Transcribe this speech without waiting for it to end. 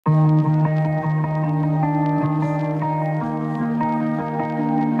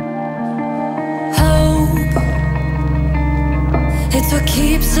It's what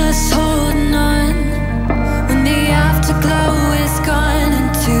keeps us holding on when the afterglow is gone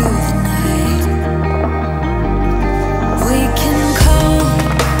into the night. We can cope,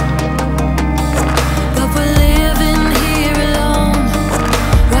 but we're living here alone.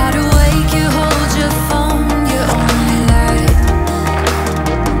 Wide awake, you hold your phone, your only light.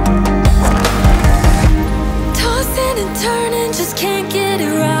 Tossing and turning, just can't get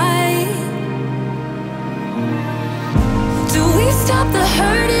it right. Do we stop the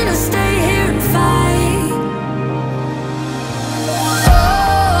hurting or stay here and fight?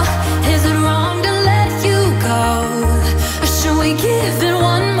 Oh, is it wrong to let you go? Or should we give it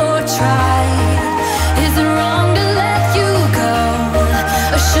one more try? Is it wrong to let you go?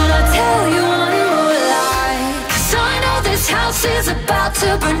 Or should I tell you one more lie? 'Cause I know this house is about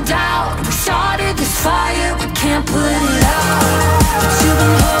to burn down. We started this fire, we can't put it out. But you've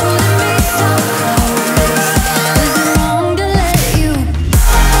been holding me so close.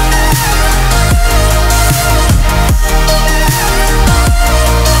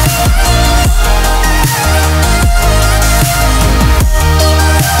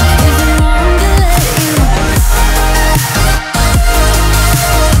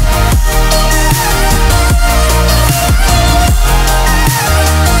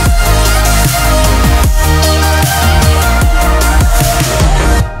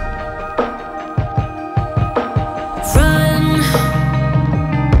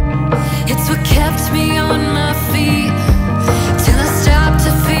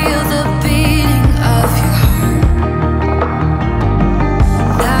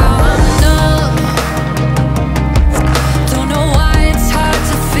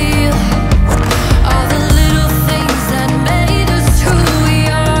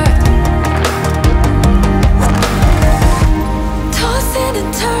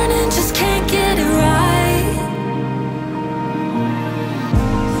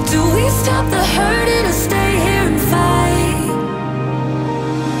 Stop the hurting or stay here and fight?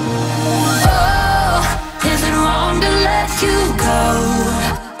 Oh, is it wrong to let you go?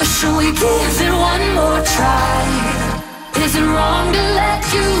 Or should we give it one more try? Is it wrong to let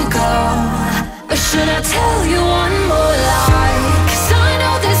you go? Or should I tell you one more lie?